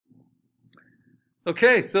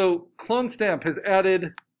Okay, so Clone Stamp has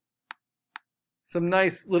added some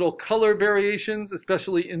nice little color variations,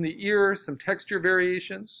 especially in the ear, some texture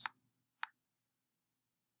variations.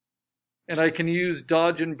 And I can use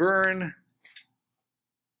dodge and burn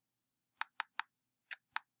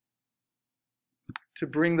to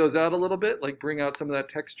bring those out a little bit, like bring out some of that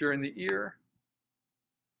texture in the ear.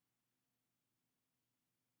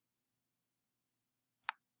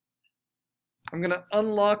 I'm going to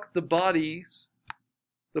unlock the bodies,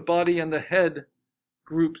 the body and the head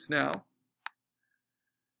groups now.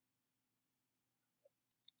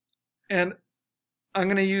 And I'm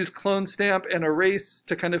going to use Clone Stamp and Erase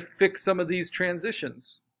to kind of fix some of these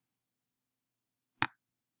transitions.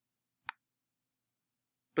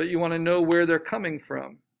 But you want to know where they're coming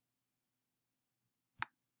from.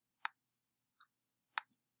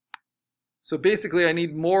 So basically I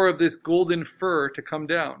need more of this golden fur to come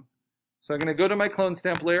down. So I'm going to go to my Clone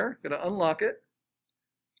Stamp layer, going to unlock it.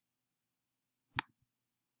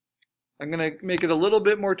 I'm going to make it a little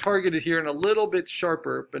bit more targeted here and a little bit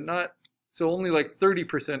sharper, but not, so only like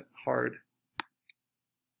 30% hard.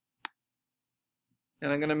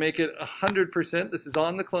 And I'm going to make it 100%. This is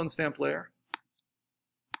on the Clone Stamp layer.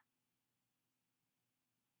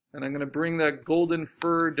 And I'm going to bring that golden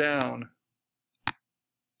fur down.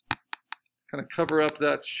 Kind of cover up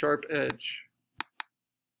that sharp edge.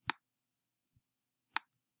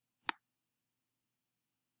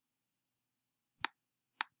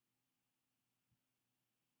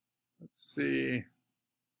 Let's see.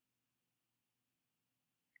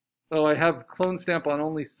 Oh, I have Clone Stamp on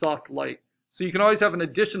only soft light. So you can always have an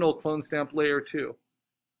additional Clone Stamp layer too.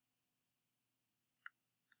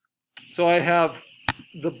 So I have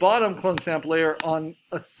the bottom Clone Stamp layer on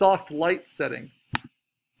a soft light setting.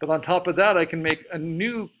 But on top of that, I can make a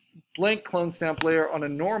new blank Clone Stamp layer on a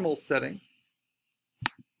normal setting.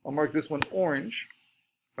 I'll mark this one orange.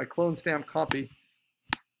 It's my Clone Stamp copy.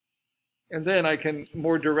 And then I can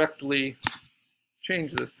more directly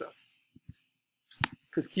change this stuff.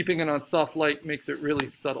 Because keeping it on soft light makes it really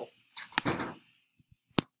subtle.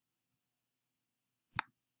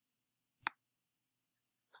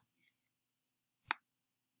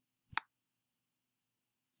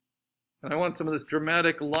 And I want some of this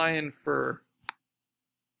dramatic lion fur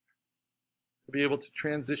to be able to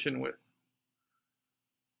transition with.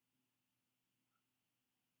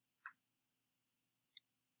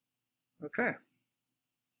 Okay.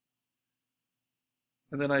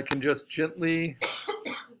 And then I can just gently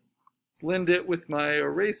blend it with my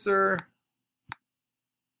eraser.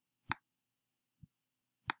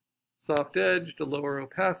 Soft edge to lower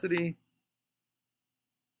opacity.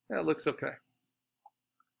 That looks okay.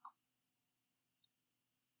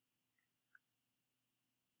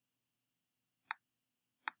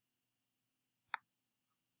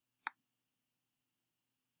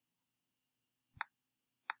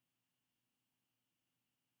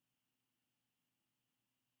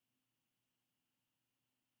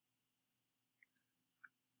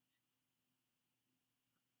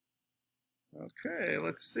 Okay,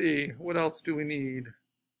 let's see. What else do we need?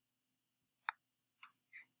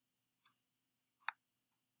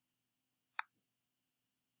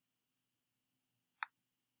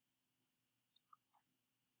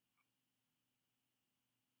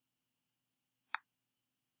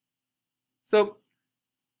 So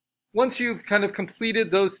once you've kind of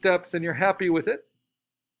completed those steps and you're happy with it,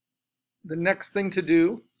 the next thing to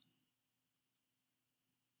do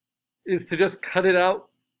is to just cut it out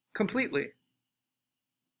completely.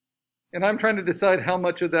 And I'm trying to decide how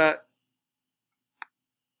much of that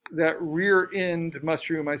rear end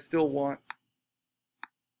mushroom I still want.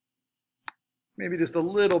 Maybe just a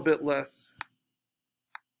little bit less.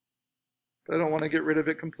 But I don't want to get rid of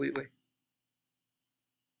it completely.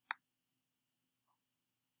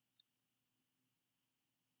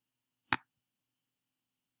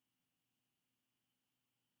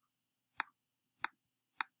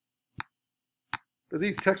 But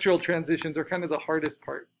these textural transitions are kind of the hardest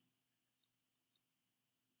part.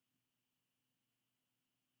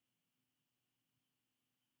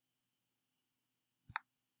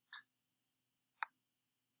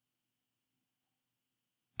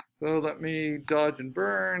 So let me dodge and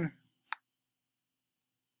burn.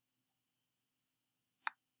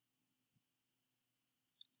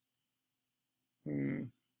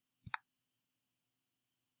 I'm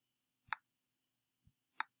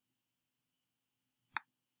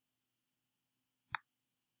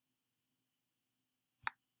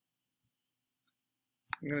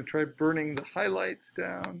going to try burning the highlights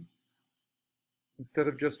down instead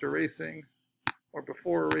of just erasing or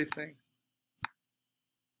before erasing.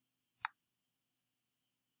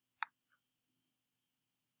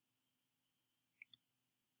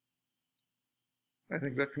 I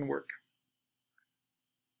think that can work.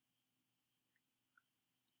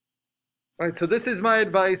 All right, so this is my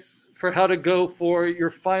advice for how to go for your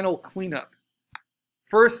final cleanup.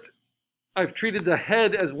 First, I've treated the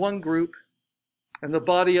head as one group and the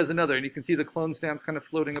body as another, and you can see the clone stamps kind of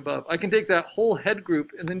floating above. I can take that whole head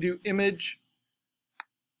group and then do image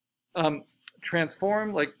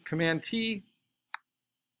transform, like Command T,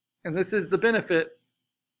 and this is the benefit,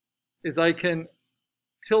 is I can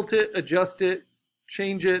tilt it, adjust it,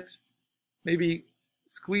 change it, maybe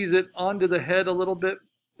squeeze it onto the head a little bit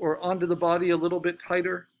or onto the body a little bit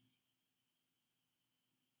tighter.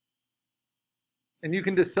 And you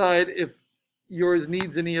can decide if yours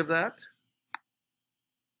needs any of that.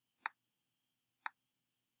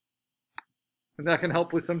 And that can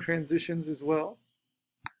help with some transitions as well.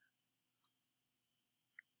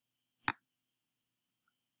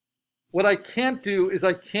 What I can't do is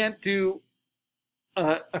I can't do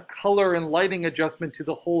a color and lighting adjustment to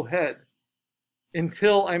the whole head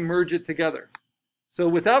until I merge it together. So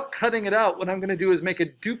without cutting it out, what I'm going to do is make a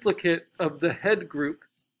duplicate of the head group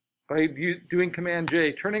by doing Command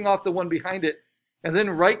J, turning off the one behind it, and then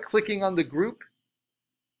right-clicking on the group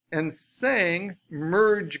and saying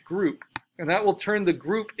Merge Group. And that will turn the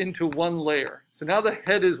group into one layer. So now the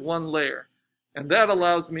head is one layer. And that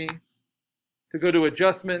allows me to go to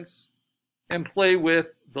Adjustments and play with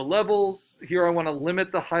the levels. Here I want to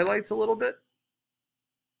limit the highlights a little bit.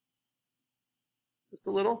 Just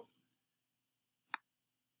a little.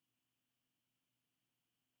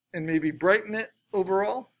 And maybe brighten it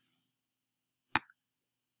overall.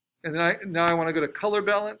 And then now I want to go to color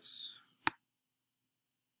balance.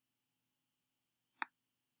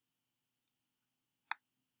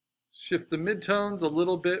 Shift the midtones a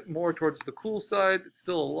little bit more towards the cool side. It's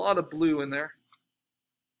still a lot of blue in there.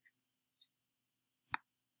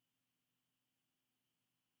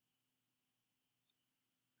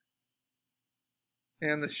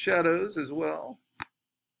 And the shadows as well.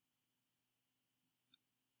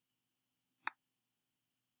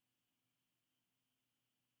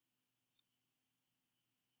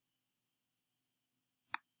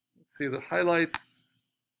 Let's see the highlights,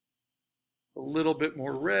 a little bit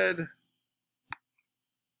more red.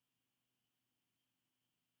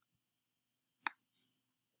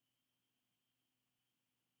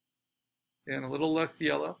 And a little less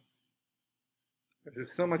yellow. There's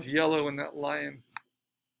just so much yellow in that lion.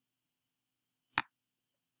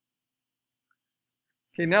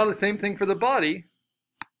 Okay, now the same thing for the body.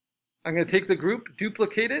 I'm going to take the group,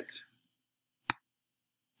 duplicate it,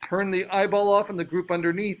 turn the eyeball off and the group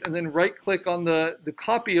underneath, and then right-click on the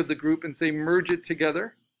copy of the group and say merge it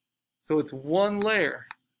together. So it's one layer.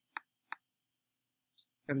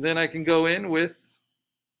 And then I can go in with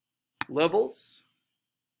levels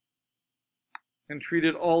and treat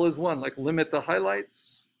it all as one, like limit the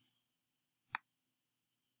highlights.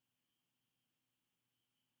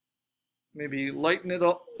 Maybe lighten it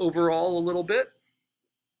up overall a little bit.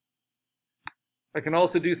 I can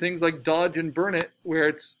also do things like dodge and burn it, where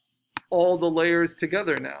it's all the layers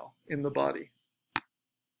together now in the body.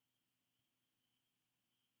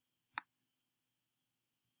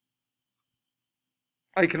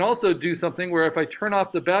 I can also do something where if I turn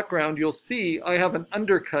off the background, you'll see I have an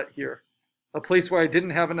undercut here, a place where I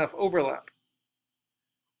didn't have enough overlap.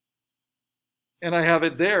 And I have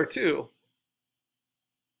it there too,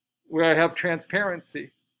 where I have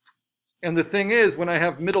transparency. And the thing is, when I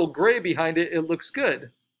have middle gray behind it, it looks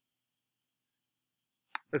good.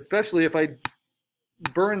 Especially if I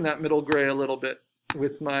burn that middle gray a little bit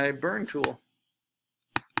with my burn tool.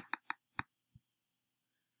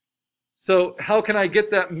 So how can I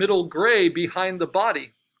get that middle gray behind the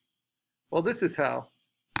body? Well, this is how.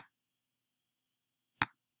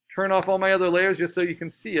 Turn off all my other layers just so you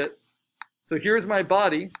can see it. So here's my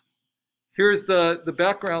body. Here's the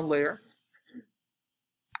background layer.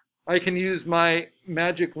 I can use my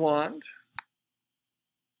magic wand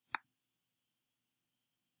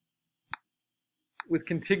with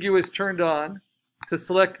contiguous turned on to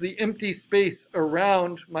select the empty space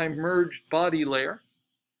around my merged body layer.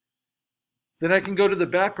 Then I can go to the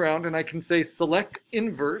background and I can say select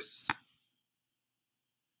inverse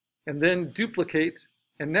and then duplicate.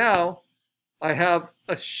 And now I have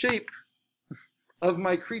a shape of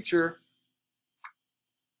my creature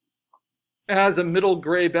as a middle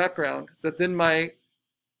gray background that then my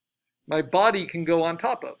body can go on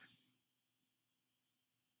top of.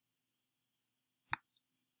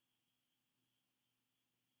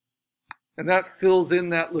 And that fills in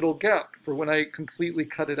that little gap for when I completely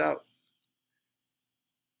cut it out.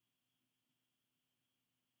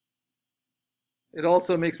 It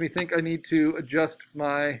also makes me think I need to adjust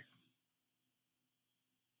my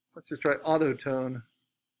Let's just try auto tone.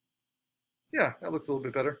 Yeah, that looks a little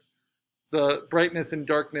bit better. The brightness and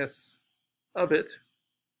darkness of it.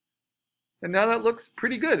 And now that looks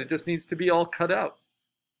pretty good. It just needs to be all cut out.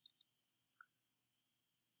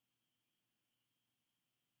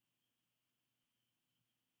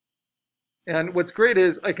 And what's great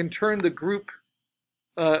is I can turn the group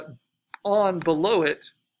on below it.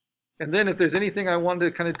 And then if there's anything I want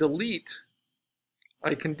to kind of delete,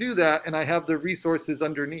 I can do that, and I have the resources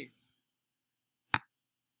underneath.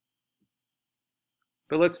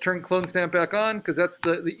 But let's turn clone stamp back on, because that's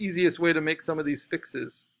the easiest way to make some of these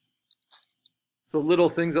fixes. So little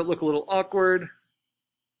things that look a little awkward,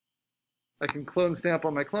 I can clone stamp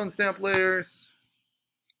on my clone stamp layers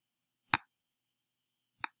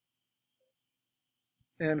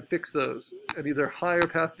and fix those at either high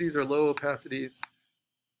opacities or low opacities.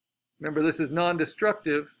 Remember, this is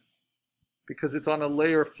non-destructive because it's on a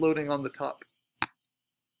layer floating on the top.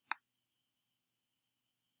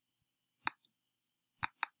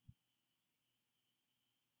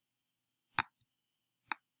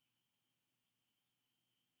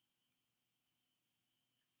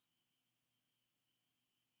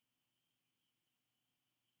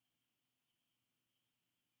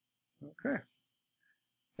 Okay.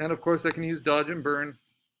 And of course I can use dodge and burn.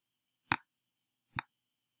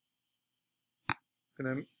 I'm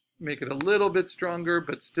going to make it a little bit stronger,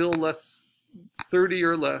 but still less, 30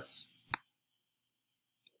 or less.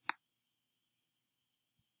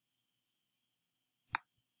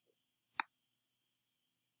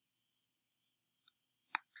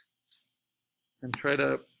 And try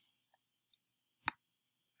to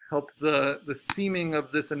help the seaming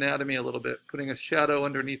of this anatomy a little bit, putting a shadow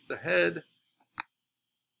underneath the head,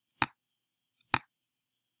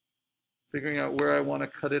 figuring out where I want to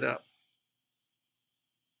cut it out.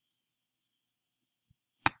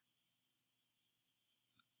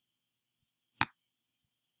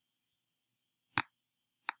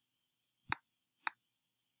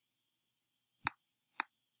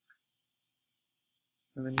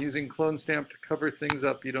 And then using clone stamp to cover things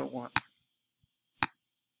up you don't want.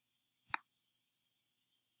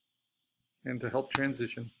 And to help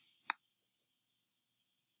transition.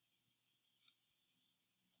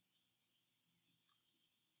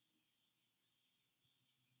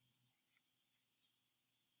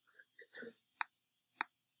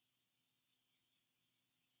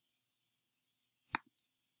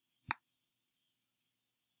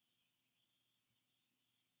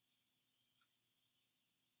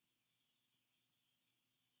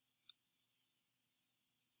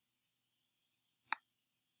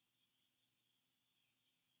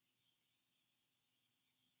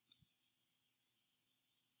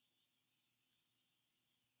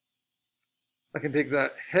 I can take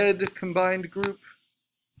that head combined group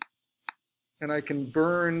and I can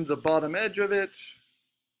burn the bottom edge of it.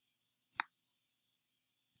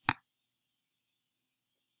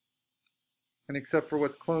 And except for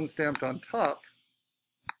what's clone stamped on top,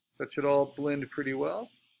 that should all blend pretty well.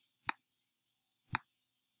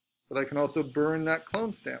 But I can also burn that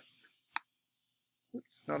clone stamp.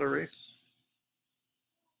 Oops, not erase.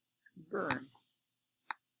 Burn.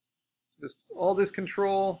 So just all this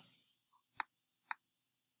control.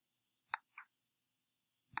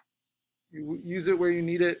 You use it where you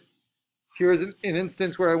need it. Here's an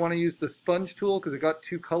instance where I want to use the sponge tool because it got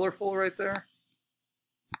too colorful right there.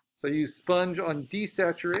 So I use sponge on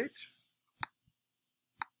desaturate.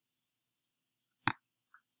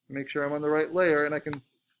 Make sure I'm on the right layer, and I can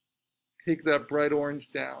take that bright orange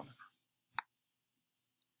down.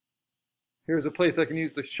 Here's a place I can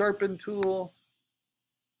use the sharpen tool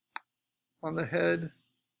on the head.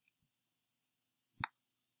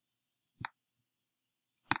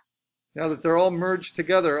 Now that they're all merged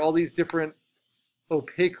together, all these different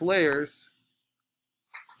opaque layers,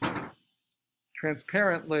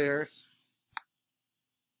 transparent layers,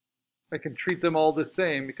 I can treat them all the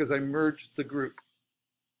same because I merged the group.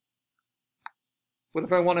 What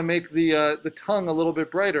if I want to make the tongue a little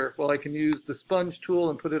bit brighter? Well, I can use the sponge tool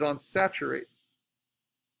and put it on saturate.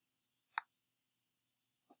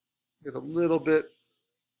 Get a little bit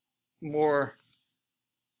more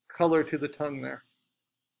color to the tongue there.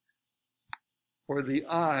 Or the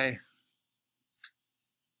eye,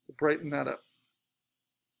 to brighten that up.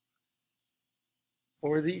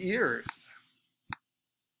 Or the ears.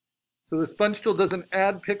 So the sponge tool doesn't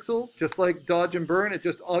add pixels, just like dodge and burn, it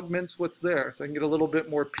just augments what's there. So I can get a little bit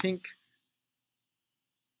more pink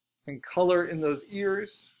and color in those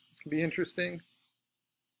ears. It can be interesting.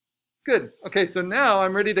 Good. Okay, so now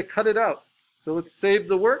I'm ready to cut it out. So let's save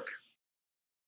the work.